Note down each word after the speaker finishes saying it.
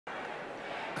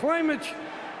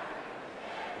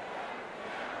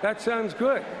That sounds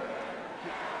good.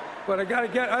 But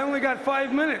I only got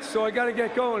 5 minutes, so I got to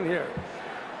get going here.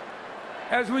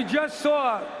 As we just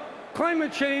saw,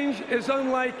 climate change is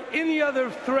unlike any other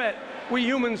threat we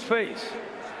humans face.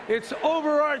 It's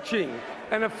overarching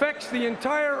and affects the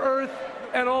entire Earth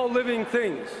and all living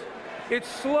things. It's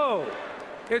slow,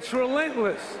 it's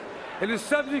relentless, it is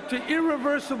subject to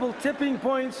irreversible tipping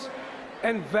points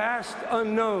and vast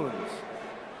unknowns.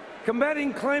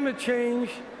 Combating climate change,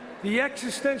 the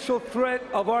existential threat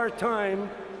of our time,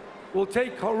 will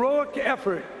take heroic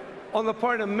effort on the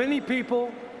part of many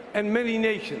people and many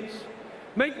nations.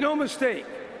 Make no mistake,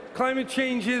 climate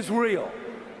change is real.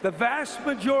 The vast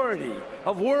majority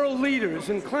of world leaders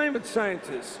and climate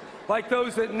scientists, like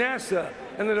those at NASA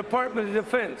and the Department of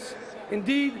Defense,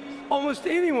 indeed, almost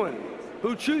anyone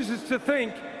who chooses to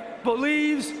think,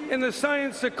 believes in the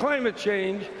science of climate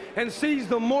change and sees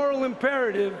the moral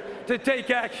imperative to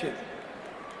take action.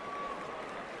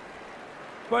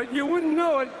 But you wouldn't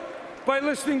know it by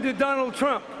listening to Donald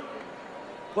Trump.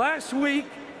 Last week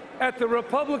at the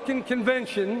Republican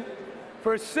convention,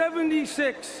 for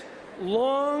 76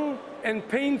 long and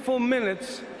painful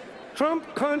minutes,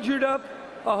 Trump conjured up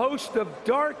a host of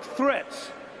dark threats,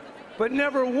 but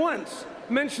never once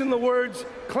mentioned the words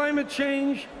climate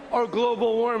change or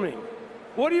global warming.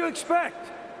 What do you expect?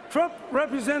 Trump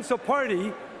represents a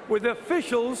party with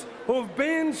officials who have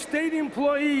banned state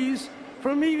employees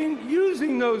from even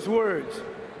using those words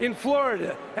in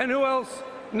Florida, and who else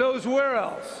knows where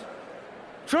else.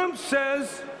 Trump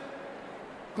says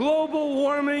global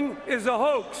warming is a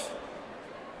hoax.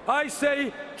 I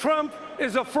say Trump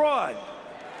is a fraud.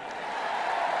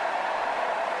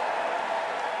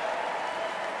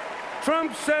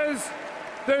 Trump says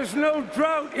there's no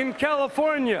drought in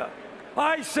California.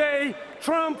 I say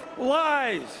Trump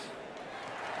lies.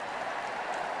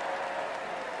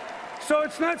 So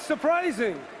it's not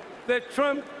surprising that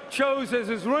Trump chose as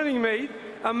his running mate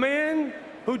a man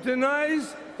who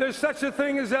denies there's such a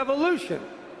thing as evolution.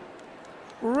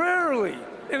 Rarely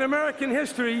in American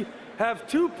history have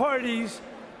two parties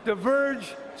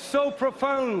diverged so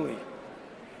profoundly.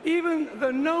 Even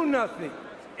the know-nothing,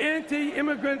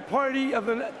 anti-immigrant party of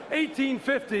the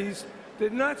 1850s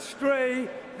did not stray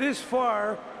this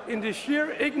far into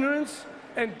sheer ignorance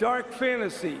and dark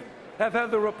fantasy, have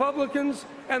had the Republicans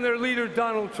and their leader,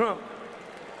 Donald Trump.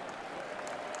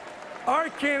 Our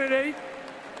candidate,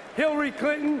 Hillary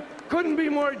Clinton, couldn't be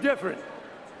more different.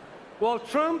 While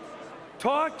Trump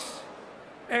talks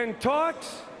and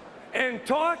talks and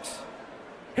talks,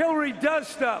 Hillary does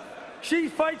stuff. She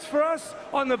fights for us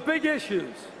on the big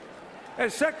issues.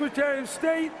 As Secretary of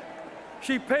State,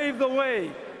 she paved the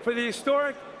way for the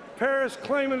historic Paris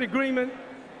Climate Agreement,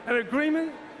 an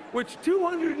agreement which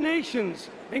 200 nations,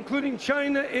 including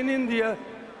China and India,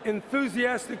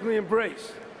 enthusiastically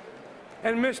embrace.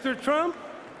 And Mr. Trump,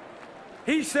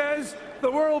 he says,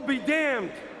 the world be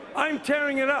damned, I'm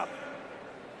tearing it up.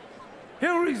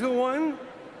 Hillary's the one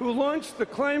who launched the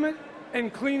Climate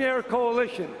and Clean Air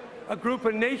Coalition, a group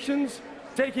of nations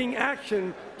taking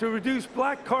action to reduce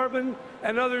black carbon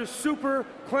and other super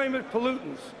climate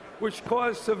pollutants, which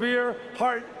cause severe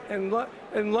heart and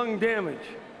lung damage.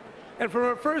 And from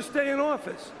her first day in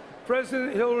office,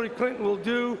 President Hillary Clinton will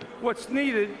do what's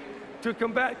needed to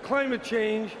combat climate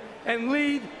change and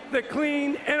lead the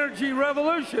clean energy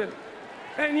revolution.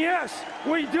 And yes,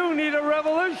 we do need a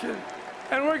revolution,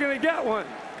 and we're going to get one.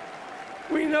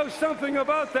 We know something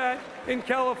about that in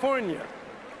California.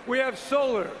 We have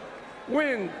solar,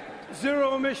 wind,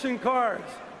 zero-emission cars,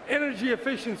 energy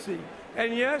efficiency,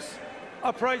 and yes,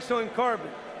 a price on carbon.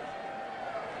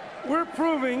 We're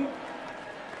proving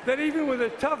that even with the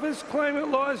toughest climate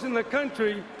laws in the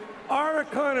country, our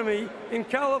economy in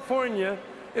California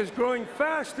is growing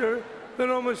faster than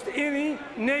almost any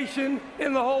nation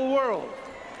in the whole world.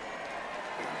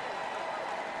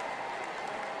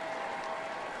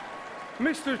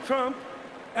 Mr. Trump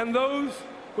and those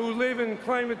who live in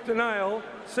climate denial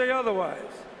say otherwise.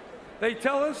 They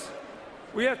tell us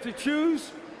we have to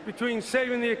choose between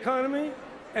saving the economy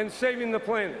and saving the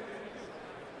planet.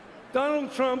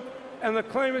 Donald Trump and the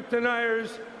climate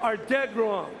deniers are dead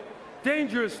wrong,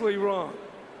 dangerously wrong.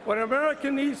 What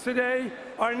America needs today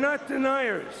are not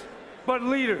deniers, but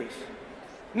leaders.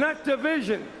 Not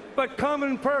division, but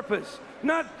common purpose.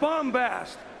 Not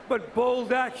bombast, but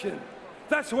bold action.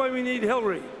 That's why we need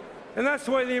Hillary. And that's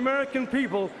why the American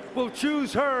people will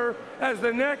choose her as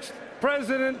the next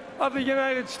President of the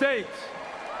United States.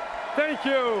 Thank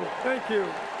you. Thank you.